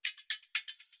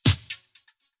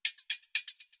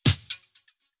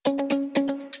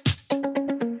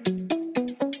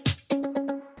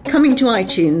Coming to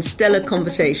iTunes, Stella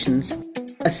Conversations,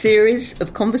 a series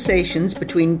of conversations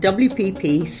between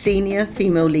WPP senior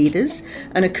female leaders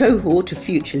and a cohort of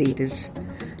future leaders.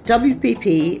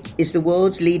 WPP is the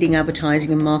world's leading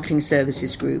advertising and marketing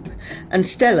services group, and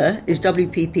Stella is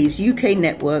WPP's UK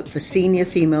network for senior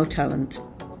female talent.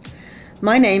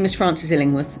 My name is Frances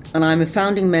Illingworth, and I'm a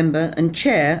founding member and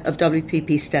chair of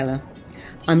WPP Stella.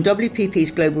 I'm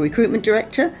WPP's Global Recruitment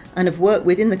Director and have worked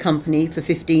within the company for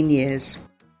 15 years.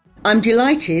 I'm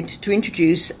delighted to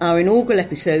introduce our inaugural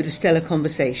episode of Stella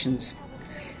Conversations.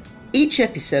 Each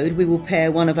episode we will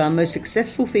pair one of our most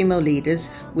successful female leaders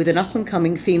with an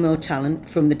up-and-coming female talent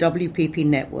from the WPP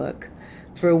network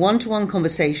for a one-to-one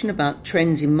conversation about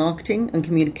trends in marketing and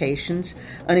communications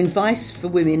and advice for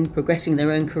women progressing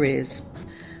their own careers.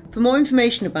 For more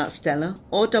information about Stella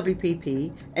or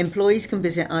WPP, employees can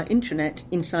visit our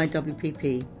intranet inside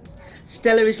WPP.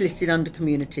 Stella is listed under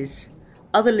Communities.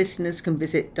 Other listeners can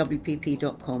visit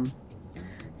WPP.com.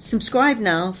 Subscribe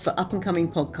now for up-and-coming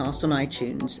podcasts on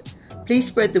iTunes. Please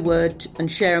spread the word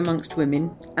and share amongst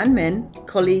women and men,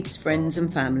 colleagues, friends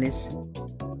and families.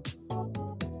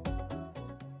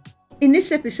 In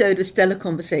this episode of Stella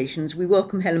Conversations, we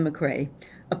welcome Helen McRae,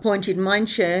 appointed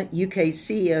Mindshare UK's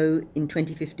CEO in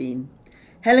 2015.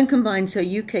 Helen combines her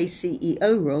UK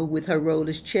CEO role with her role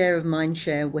as chair of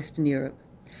Mindshare Western Europe,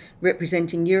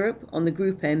 representing Europe on the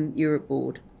Group M Europe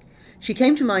board. She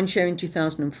came to Mindshare in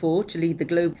 2004 to lead the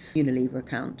global Unilever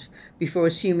account, before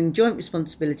assuming joint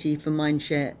responsibility for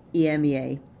Mindshare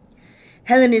EMEA.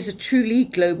 Helen is a truly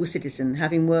global citizen,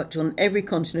 having worked on every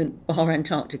continent bar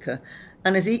Antarctica,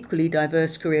 and has equally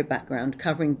diverse career background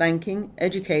covering banking,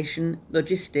 education,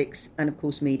 logistics, and of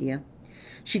course media.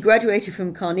 She graduated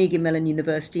from Carnegie Mellon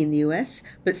University in the US,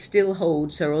 but still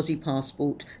holds her Aussie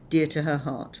passport dear to her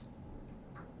heart.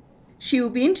 She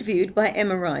will be interviewed by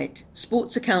Emma Wright,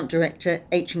 Sports Account Director,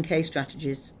 H+K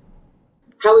Strategies.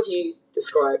 How would you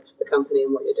describe the company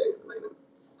and what you're doing at the moment?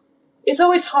 It's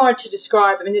always hard to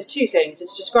describe. I mean, there's two things.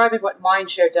 It's describing what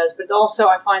Mindshare does, but also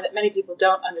I find that many people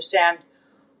don't understand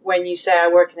when you say I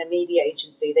work in a media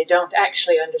agency. They don't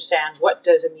actually understand what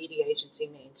does a media agency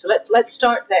mean. So let's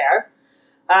start there.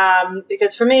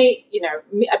 Because for me,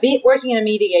 working in a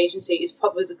media agency is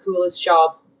probably the coolest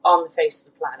job on the face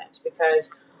of the planet,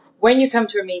 because when you come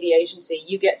to a media agency,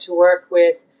 you get to work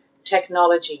with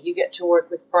technology, you get to work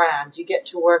with brands, you get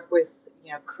to work with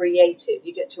creative,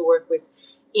 you get to work with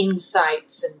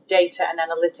insights and data and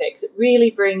analytics. It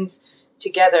really brings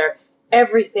together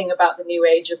everything about the new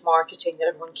age of marketing that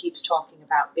everyone keeps talking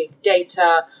about: big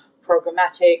data,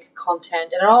 programmatic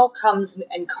content, and it all comes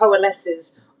and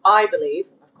coalesces, I believe,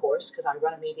 of course, because I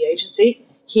run a media agency,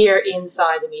 here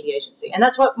inside the media agency. And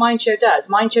that's what Mindshare does.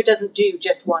 Mindshare doesn't do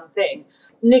just one thing.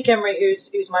 Nick Emery,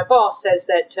 who's my boss, says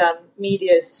that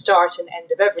media is the start and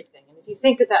end of everything. And if you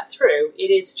think of that through,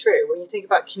 it is true. When you think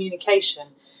about communication,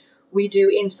 we do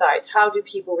insights. How do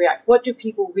people react? What do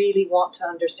people really want to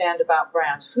understand about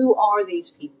brands? Who are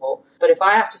these people? But if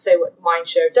I have to say what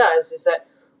Mindshare does, is that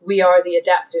we are the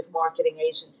adaptive marketing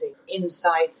agency.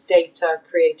 Insights, data,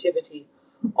 creativity,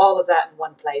 all of that in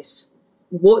one place.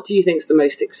 What do you think is the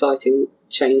most exciting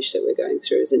change that we're going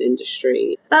through as an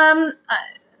industry?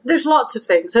 There's lots of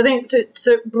things. I think,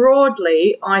 so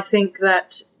broadly, I think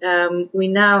that we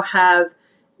now have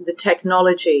the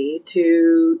technology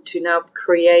to now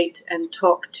create and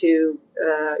talk to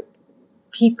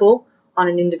people on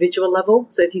an individual level.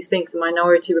 So if you think the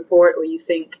Minority Report, or you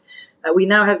think we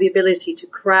now have the ability to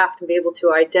craft and be able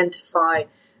to identify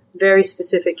very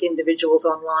specific individuals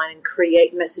online and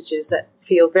create messages that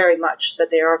feel very much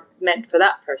that they are meant for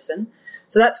that person.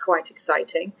 So that's quite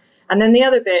exciting. And then the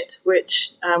other bit,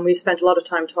 which we've spent a lot of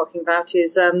time talking about,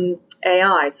 is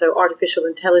AI, so artificial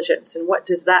intelligence. And what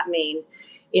does that mean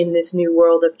in this new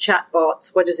world of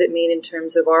chatbots? What does it mean in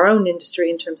terms of our own industry,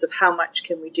 in terms of how much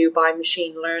can we do by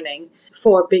machine learning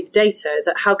for big data? Is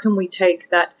that how can we take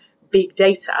that big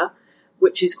data,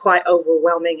 which is quite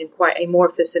overwhelming and quite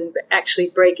amorphous, and actually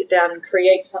break it down and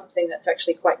create something that's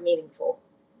actually quite meaningful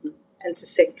and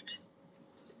succinct?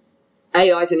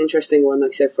 AI is an interesting one, like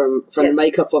I said, from yes. The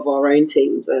makeup of our own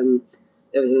teams.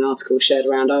 There was an article shared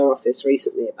around our office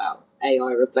recently about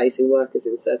AI replacing workers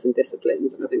in certain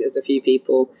disciplines, and I think there's a few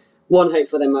people, one,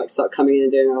 hopeful they might start coming in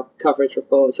and doing our coverage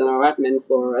reports and our admin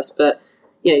for us, but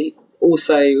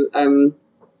also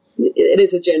it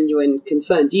is a genuine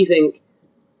concern. Do you think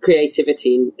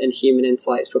creativity and human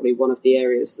insight is probably one of the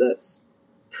areas that's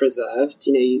preserved?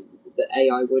 That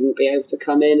AI wouldn't be able to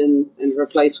come in and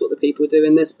replace what the people do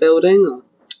in this building? Or?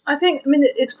 I think,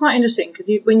 it's quite interesting,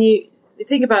 because when you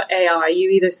think about AI, you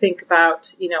either think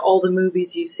about, all the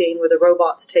movies you've seen where the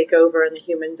robots take over and the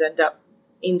humans end up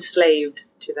enslaved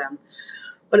to them.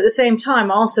 But at the same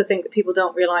time, I also think that people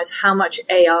don't realize how much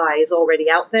AI is already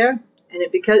out there. And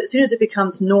as soon as it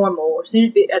becomes normal, or as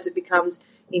soon as it becomes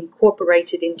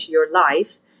incorporated into your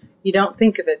life, you don't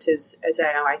think of it as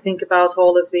AI. Think about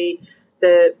all of the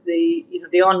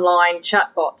online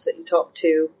chatbots that you talk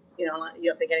to. You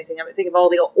don't think anything of it. Think of all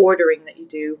the ordering that you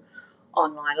do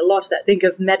online. A lot of that. Think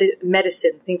of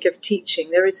medicine. Think of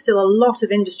teaching. There is still a lot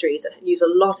of industries that use a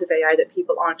lot of AI that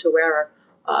people aren't aware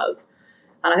of.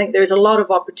 And I think there's a lot of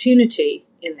opportunity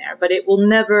in there, but it will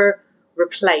never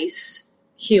replace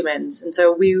humans. And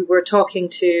so we were talking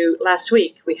to last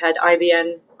week. We had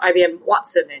IBM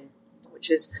Watson in, which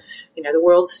is the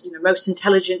world's most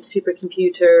intelligent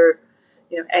supercomputer,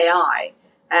 AI.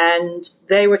 And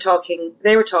they were talking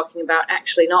about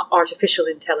actually not artificial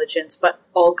intelligence, but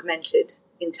augmented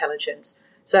intelligence.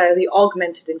 So the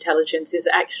augmented intelligence is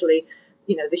actually,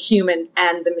 the human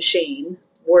and the machine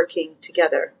working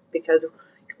together, because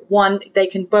one, they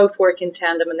can both work in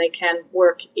tandem and they can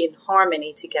work in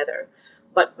harmony together.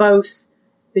 But both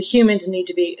the humans need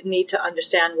to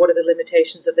understand what are the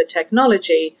limitations of the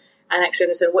technology, and actually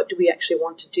understand what do we actually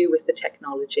want to do with the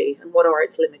technology and what are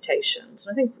its limitations.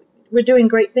 And I think we're doing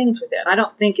great things with it. I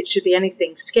don't think it should be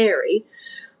anything scary,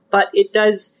 but it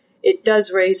does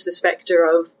raise the specter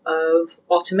of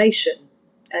automation,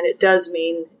 and it does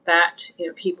mean that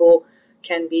people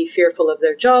can be fearful of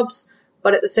their jobs.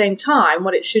 But at the same time,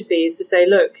 what it should be is to say,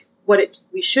 look,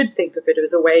 we should think of it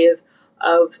as a way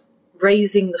of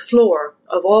raising the floor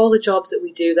of all the jobs that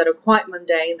we do that are quite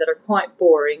mundane, that are quite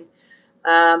boring,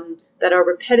 that are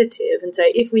repetitive, and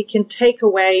say, if we can take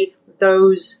away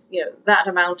those, that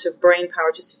amount of brain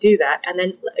power just to do that, and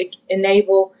then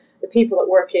enable the people that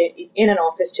work in an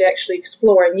office to actually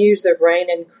explore and use their brain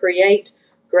and create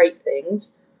great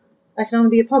things, that can only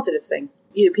be a positive thing.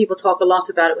 People talk a lot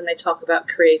about it when they talk about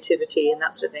creativity and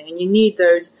that sort of thing, and you need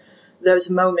those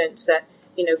moments that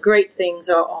great things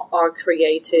are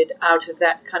created out of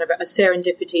that kind of a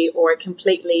serendipity or a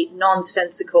completely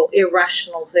nonsensical,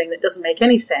 irrational thing that doesn't make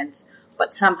any sense,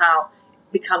 but somehow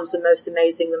becomes the most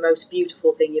amazing, the most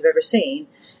beautiful thing you've ever seen.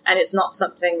 And it's not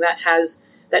something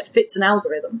that fits an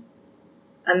algorithm.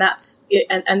 And that's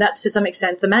to some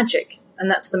extent the magic.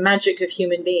 And that's the magic of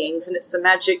human beings, and it's the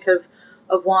magic of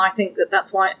why I think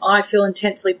that's why I feel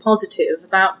intensely positive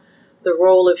about the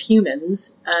role of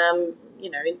humans,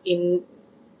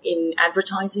 in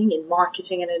advertising, in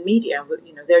marketing, and in media.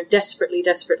 They're desperately,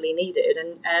 desperately needed,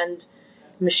 and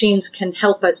machines can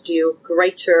help us do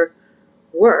greater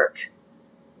work,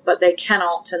 but they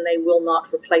cannot and they will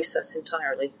not replace us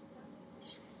entirely.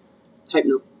 Hope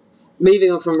not.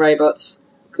 Moving on from robots,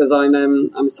 because I'm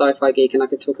a sci-fi geek and I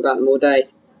could talk about them all day.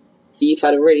 You've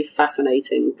had a really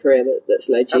fascinating career that's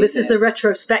led you. This is the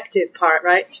retrospective part,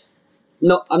 right?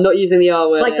 I'm not using the R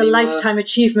word. It's like anymore. The Lifetime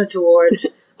Achievement Award.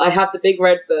 I have the big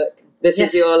red book. This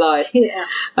is your life. Yeah.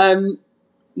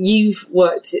 You've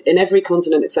worked in every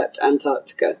continent except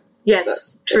Antarctica. Yes,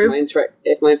 That's true.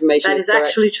 If my information is correct. That is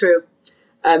actually true.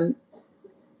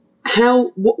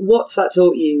 What's that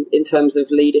taught you in terms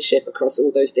of leadership across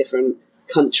all those different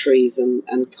countries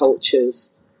and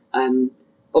cultures?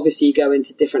 Obviously, you go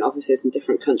into different offices in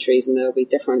different countries, and there'll be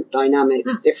different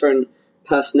dynamics, different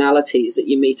personalities that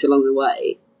you meet along the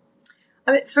way.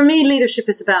 I mean, for me, leadership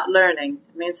is about learning.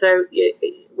 I mean, so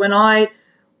when I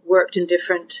worked in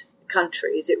different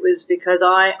countries, it was because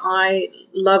I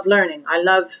love learning. I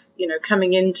love,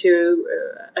 coming into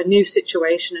a new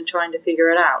situation and trying to figure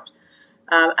it out.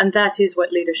 And that is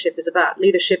what leadership is about.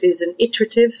 Leadership is an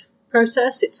iterative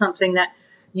process. It's something that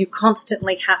you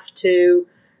constantly have to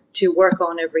work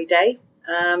on every day.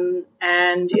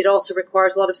 And it also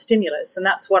requires a lot of stimulus. And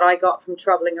that's what I got from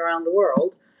traveling around the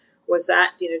world, was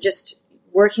that, just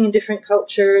working in different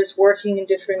cultures, working in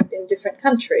different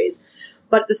countries.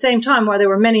 But at the same time, while there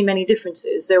were many, many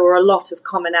differences, there were a lot of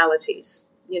commonalities.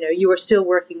 You were still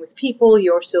working with people,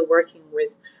 you're still working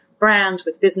with brands,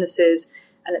 with businesses.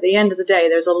 And at the end of the day,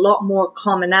 there's a lot more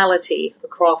commonality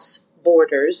across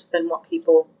borders than what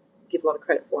people give a lot of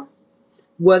credit for.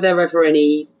 Were there ever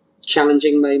any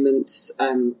challenging moments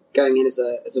going in as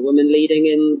a woman leading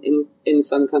in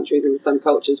some countries and some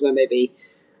cultures where maybe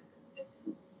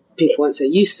people weren't so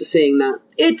used to seeing that?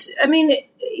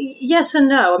 Yes and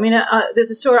no. I mean, there's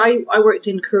a story. I worked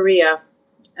in Korea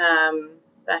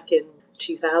back in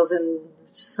 2000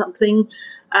 something,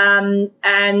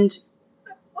 and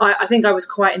I think I was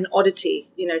quite an oddity.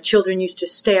 Children used to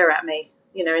stare at me,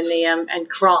 in the and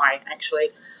cry actually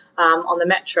on the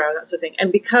metro, that sort of thing.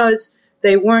 And because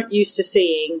they were used to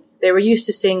seeing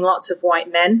lots of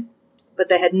white men, but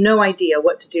they had no idea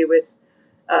what to do with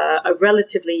a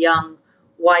relatively young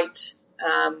white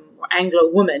or Anglo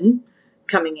woman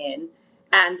coming in.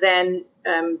 And then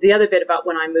the other bit about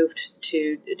when I moved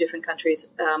to different countries,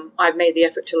 I made the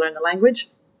effort to learn the language.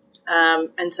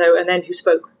 And then who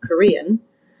spoke Korean,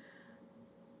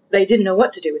 they didn't know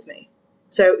what to do with me.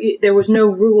 So there was no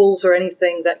rules or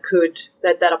anything that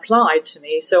applied to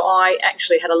me. So I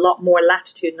actually had a lot more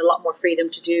latitude and a lot more freedom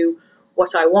to do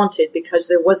what I wanted because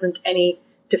there wasn't any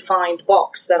defined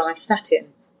box that I sat in.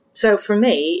 So for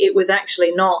me, it was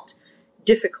actually not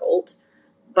difficult,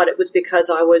 but it was because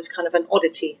I was kind of an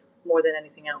oddity more than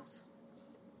anything else.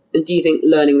 And do you think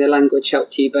learning the language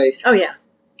helped you both? Oh, yeah.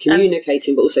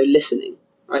 Communicating, but also listening,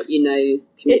 right?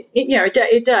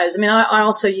 It does. I mean, I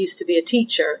also used to be a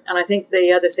teacher, and I think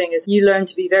the other thing is you learn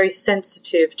to be very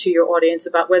sensitive to your audience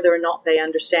about whether or not they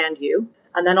understand you.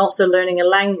 And then also learning a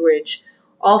language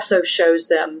also shows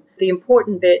them the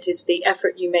important bit is the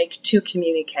effort you make to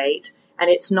communicate, and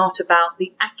it's not about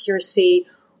the accuracy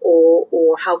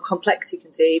or how complex you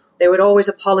can see. They would always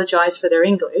apologize for their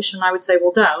English, and I would say,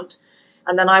 well, don't.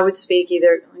 And then I would speak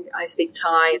I speak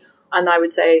Thai, and I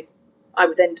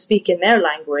would then speak in their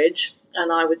language,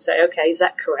 and I would say, okay, is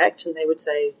that correct? And they would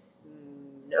say,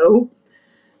 no.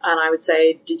 And I would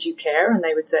say, did you care? And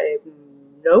they would say,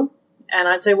 no. And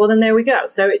I'd say, well, then there we go.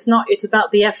 So it's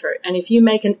about the effort. And if you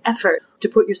make an effort to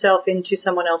put yourself into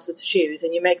someone else's shoes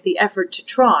and you make the effort to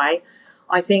try,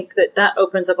 I think that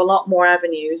opens up a lot more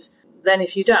avenues than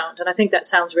if you don't. And I think that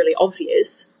sounds really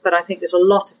obvious, but I think there's a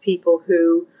lot of people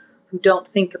who don't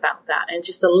think about that. And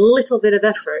just a little bit of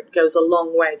effort goes a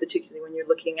long way, particularly when you're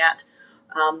looking at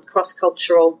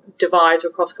cross-cultural divides or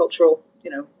cross-cultural,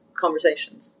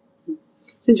 conversations.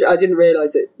 I didn't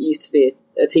realise that you used to be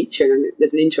a teacher, and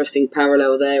there's an interesting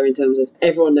parallel there in terms of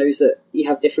everyone knows that you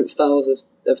have different styles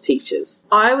of teachers.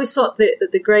 I always thought that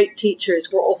the great teachers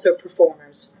were also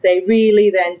performers. They really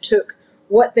then took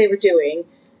what they were doing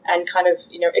and kind of,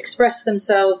 express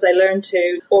themselves. They learned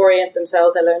to orient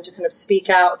themselves. They learned to kind of speak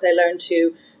out. They learned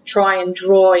to try and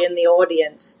draw in the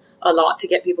audience a lot to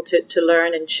get people to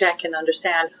learn and check and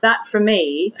understand. That, for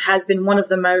me, has been one of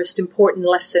the most important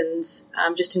lessons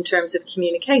just in terms of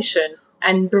communication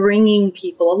and bringing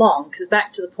people along. Because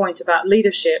back to the point about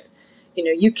leadership,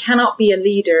 you cannot be a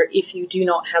leader if you do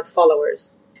not have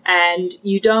followers. And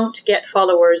you don't get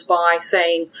followers by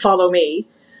saying, follow me.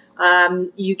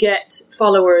 You get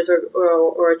followers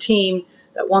or a team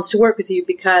that wants to work with you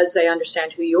because they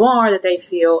understand who you are, that they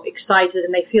feel excited,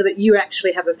 and they feel that you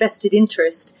actually have a vested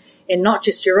interest in not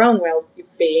just your own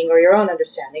well-being or your own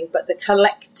understanding, but the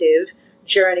collective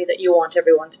journey that you want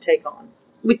everyone to take on.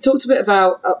 We talked a bit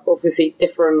about, obviously,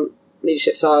 different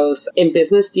leadership styles in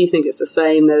business. Do you think it's the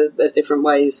same? There's different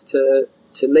ways to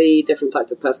lead, different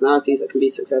types of personalities that can be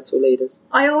successful leaders?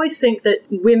 I always think that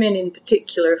women in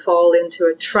particular fall into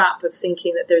a trap of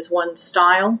thinking that there's one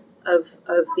style of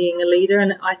being a leader.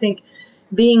 And I think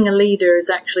being a leader is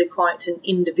actually quite an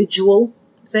individual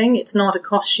thing. It's not a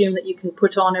costume that you can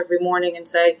put on every morning and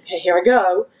say, okay, here I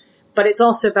go. But it's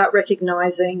also about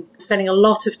recognizing, spending a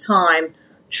lot of time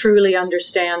truly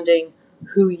understanding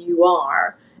who you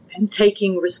are and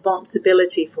taking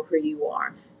responsibility for who you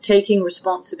are, taking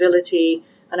responsibility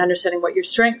and understanding what your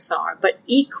strengths are, but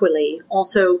equally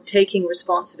also taking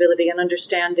responsibility and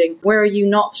understanding where are you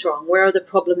not strong, where are the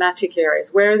problematic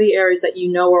areas, where are the areas that you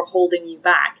know are holding you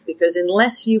back, because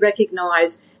unless you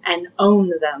recognize and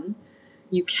own them,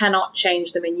 you cannot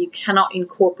change them and you cannot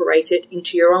incorporate it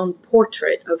into your own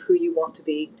portrait of who you want to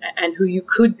be and who you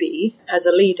could be as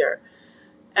a leader.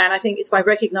 And I think it's by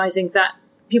recognizing that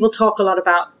people talk a lot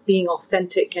about being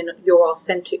authentic and your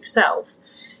authentic self.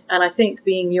 And I think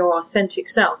being your authentic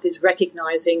self is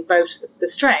recognizing both the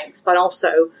strengths, but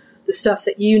also the stuff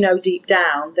that you know deep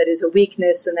down that is a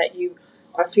weakness and that you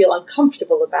feel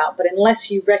uncomfortable about. But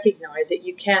unless you recognize it,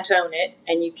 you can't own it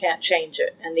and you can't change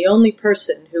it. And the only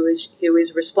person who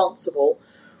is responsible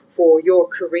for your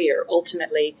career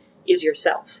ultimately is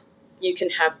yourself. You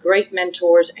can have great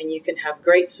mentors and you can have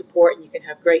great support and you can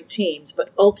have great teams,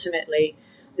 but ultimately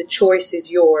the choice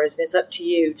is yours and it's up to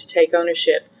you to take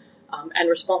ownership and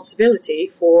responsibility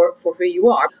for who you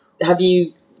are. Have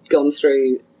you gone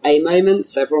through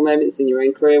several moments in your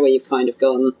own career where you've kind of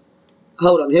gone,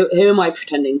 hold on, who am I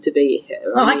pretending to be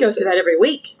here? I go through that every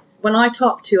week. When I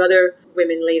talk to other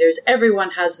women leaders,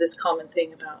 everyone has this common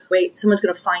thing about, wait, someone's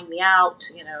going to find me out,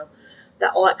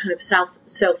 that all that kind of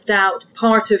self-doubt,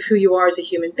 part of who you are as a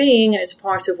human being, and it's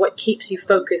part of what keeps you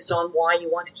focused on why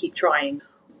you want to keep trying.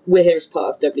 We're here as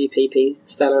part of WPP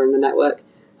Stella and the network.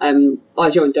 I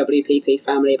joined WPP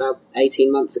family about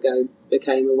 18 months ago,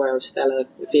 became aware of Stella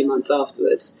a few months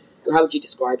afterwards. How would you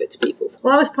describe it to people?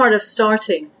 Well, I was part of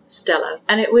starting Stella.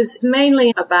 And it was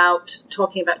mainly about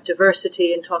talking about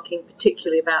diversity and talking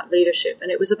particularly about leadership.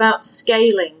 And it was about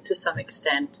scaling to some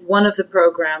extent. One of the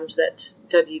programs that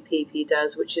WPP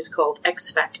does, which is called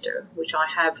X Factor, which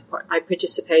I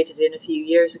participated in a few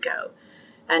years ago.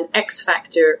 And X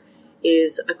Factor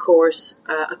is a course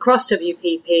across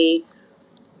WPP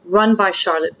run by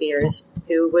Charlotte Beers,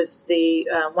 who was the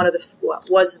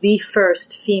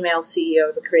first female CEO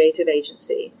of a creative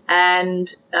agency,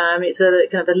 and it's a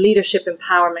kind of a leadership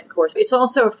empowerment course. It's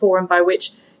also a forum by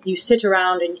which you sit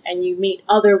around and you meet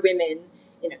other women,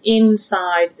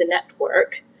 inside the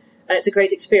network, and it's a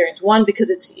great experience. One,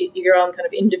 because it's your own kind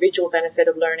of individual benefit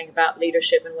of learning about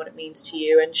leadership and what it means to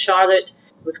you. And Charlotte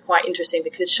was quite interesting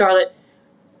because Charlotte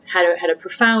had a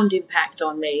profound impact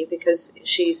on me, because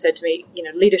she said to me,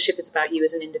 leadership is about you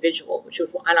as an individual,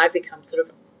 and I've become sort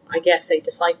of, I guess, a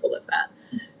disciple of that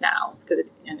now, because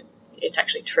it's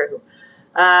actually true.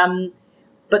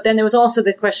 But then there was also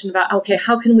the question about, okay,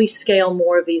 how can we scale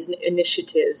more of these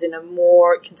initiatives in a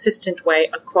more consistent way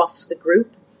across the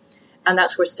group? And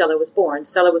that's where Stella was born.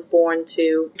 Stella was born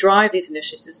to drive these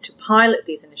initiatives, to pilot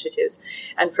these initiatives,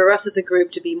 and for us as a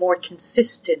group to be more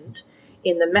consistent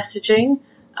in the messaging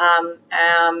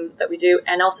that we do,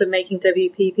 and also making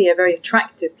WPP a very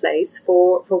attractive place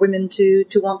for women to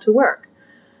want to work.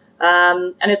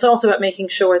 And it's also about making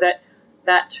sure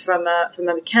that from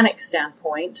a mechanic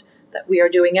standpoint, that we are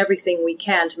doing everything we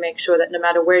can to make sure that no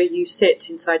matter where you sit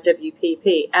inside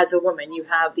WPP, as a woman, you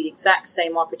have the exact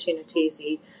same opportunities,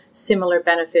 the similar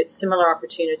benefits, similar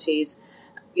opportunities,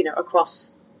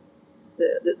 across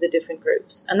the different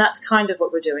groups. And that's kind of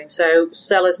what we're doing. So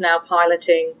Stella's now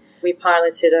piloting. We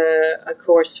piloted a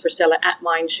course for Stella at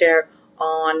Mindshare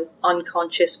on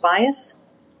unconscious bias.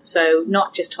 So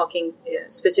not just talking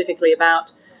specifically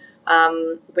about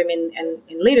women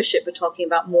in leadership, but talking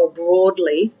about more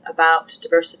broadly about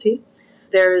diversity.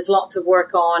 There is lots of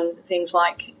work on things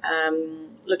like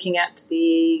looking at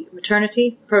the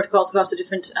maternity protocols of lots of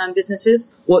different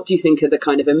businesses. What do you think are the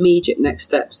kind of immediate next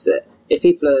steps that, if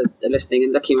people are listening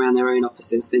and looking around their own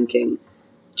offices thinking,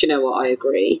 do you know what, I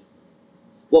agree,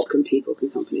 what can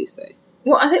companies do?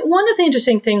 Well, I think one of the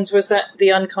interesting things was that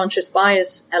the unconscious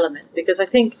bias element, because I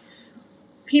think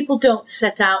people don't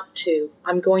set out to,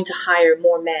 I'm going to hire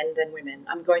more men than women,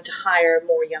 I'm going to hire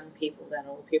more young people than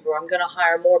old people, or I'm going to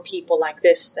hire more people like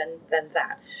this than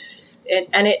that.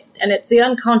 And it's the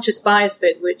unconscious bias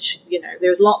bit, which,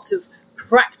 there's lots of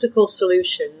practical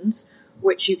solutions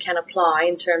which you can apply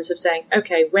in terms of saying,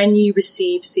 okay, when you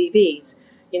receive CVs,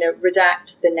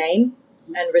 redact the name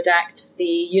and redact the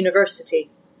university.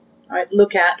 Right?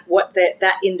 Look at what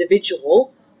that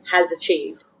individual has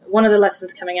achieved. One of the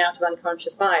lessons coming out of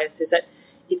unconscious bias is that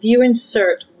if you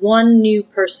insert one new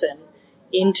person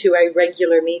into a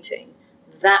regular meeting,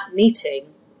 that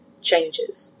meeting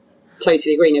changes.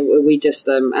 Totally agree. We just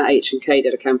at H+K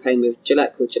did a campaign with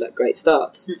Gillette called Gillette Great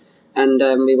Starts. And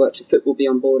we worked with Football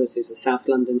Beyond Borders, who's a South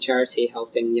London charity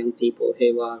helping young people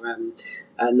who are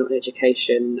not in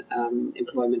education,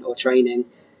 employment or training,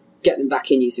 get them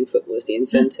back in using football as the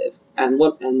incentive. And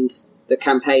the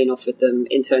campaign offered them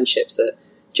internships at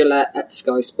Gillette, at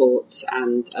Sky Sports,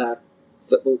 and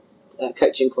football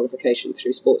coaching qualification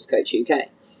through Sports Coach UK.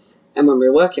 And when we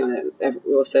were working on it,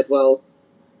 we all said, well,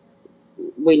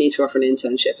 we need to offer an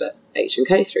internship at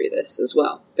H+K through this as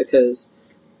well, because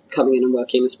coming in and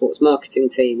working in a sports marketing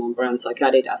team on brands like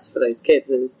Adidas for those kids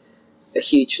is a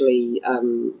hugely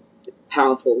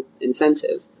powerful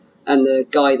incentive. And the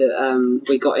guy that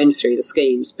we got in through the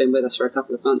scheme's been with us for a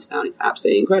couple of months now, and it's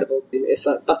absolutely incredible. It's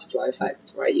that butterfly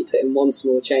effect, right? You put in one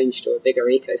small change to a bigger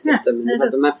ecosystem, and it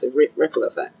has a massive ripple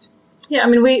effect. Yeah, I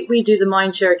mean, we do the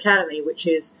Mindshare Academy, which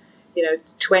is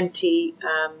 20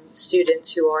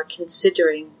 students who are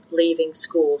considering leaving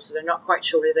school, so they're not quite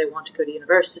sure whether they want to go to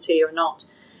university or not.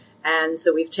 And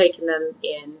so we've taken them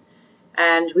in,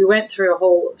 and we went through a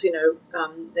whole,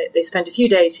 they spent a few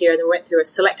days here, and they went through a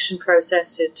selection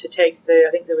process to take I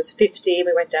think there was 50,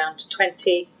 we went down to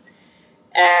 20,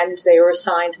 and they were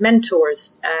assigned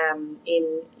mentors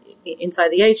inside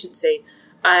the agency.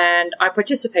 And I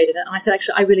participated, and I said,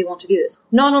 actually, I really want to do this.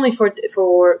 Not only for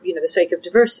the sake of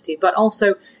diversity, but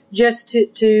also just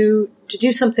to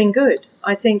do something good.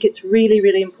 I think it's really,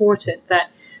 really important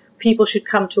that people should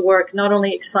come to work not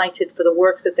only excited for the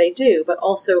work that they do, but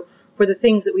also for the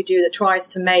things that we do that tries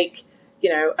to make,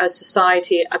 a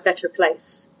society a better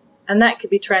place. And that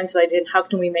could be translated in how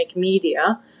can we make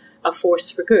media a force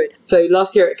for good. So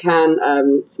last year at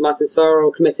Cannes, Martin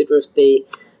Sorrell committed with the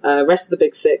rest of the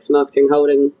Big Six marketing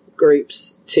holding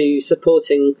groups to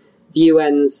supporting the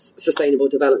UN's Sustainable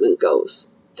Development Goals,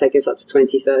 taking us up to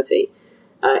 2030.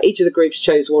 Each of the groups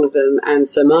chose one of them, and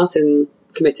Sir Martin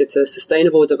committed to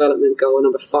Sustainable Development Goal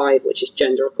number 5, which is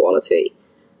gender equality.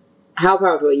 How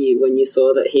proud were you when you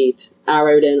saw that he'd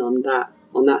arrowed in on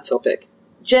that topic?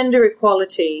 Gender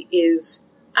equality is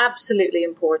absolutely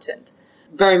important.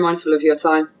 Very mindful of your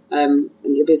time, and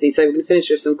you're busy, so we're going to finish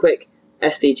with some quick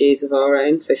SDGs of our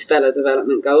own, so Stella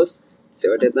Development Goals. See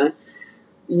what I did there?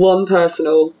 One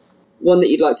personal, one that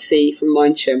you'd like to see from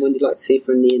Mindshare, and one you'd like to see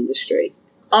from the industry.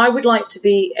 I would like to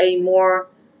be a more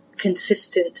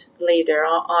consistent leader.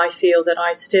 I feel that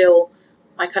I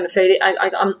kind of feel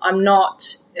I'm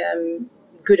not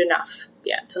good enough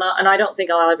yet, and I don't think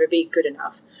I'll ever be good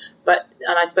enough.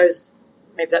 And I suppose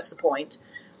maybe that's the point.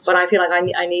 But I feel like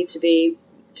I need to be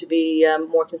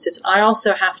more consistent. I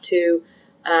also have to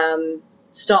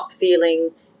stop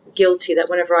feeling guilty that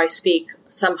whenever I speak,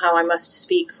 somehow I must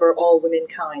speak for all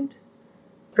womankind.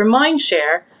 For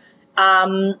Mindshare,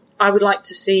 I would like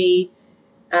to see.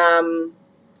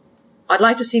 I'd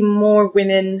like to see more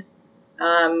women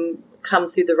come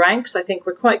through the ranks. I think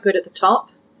we're quite good at the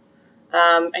top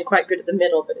and quite good at the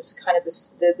middle, but it's kind of the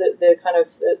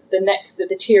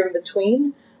tier in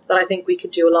between that I think we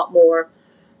could do a lot more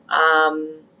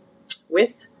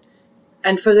with.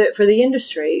 And for the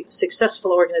industry,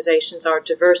 successful organizations are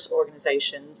diverse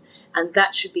organizations, and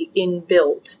that should be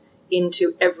inbuilt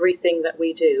into everything that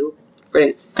we do.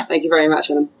 Brilliant. Thank you very much,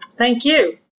 Helen. Thank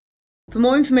you. For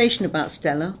more information about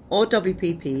Stella or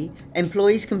WPP,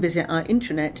 employees can visit our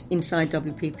intranet inside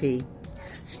WPP.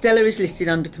 Stella is listed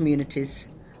under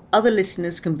Communities. Other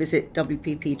listeners can visit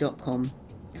wpp.com.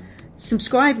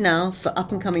 Subscribe now for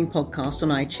up-and-coming podcasts on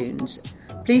iTunes.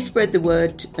 Please spread the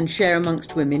word and share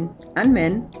amongst women and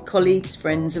men, colleagues,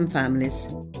 friends and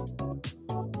families.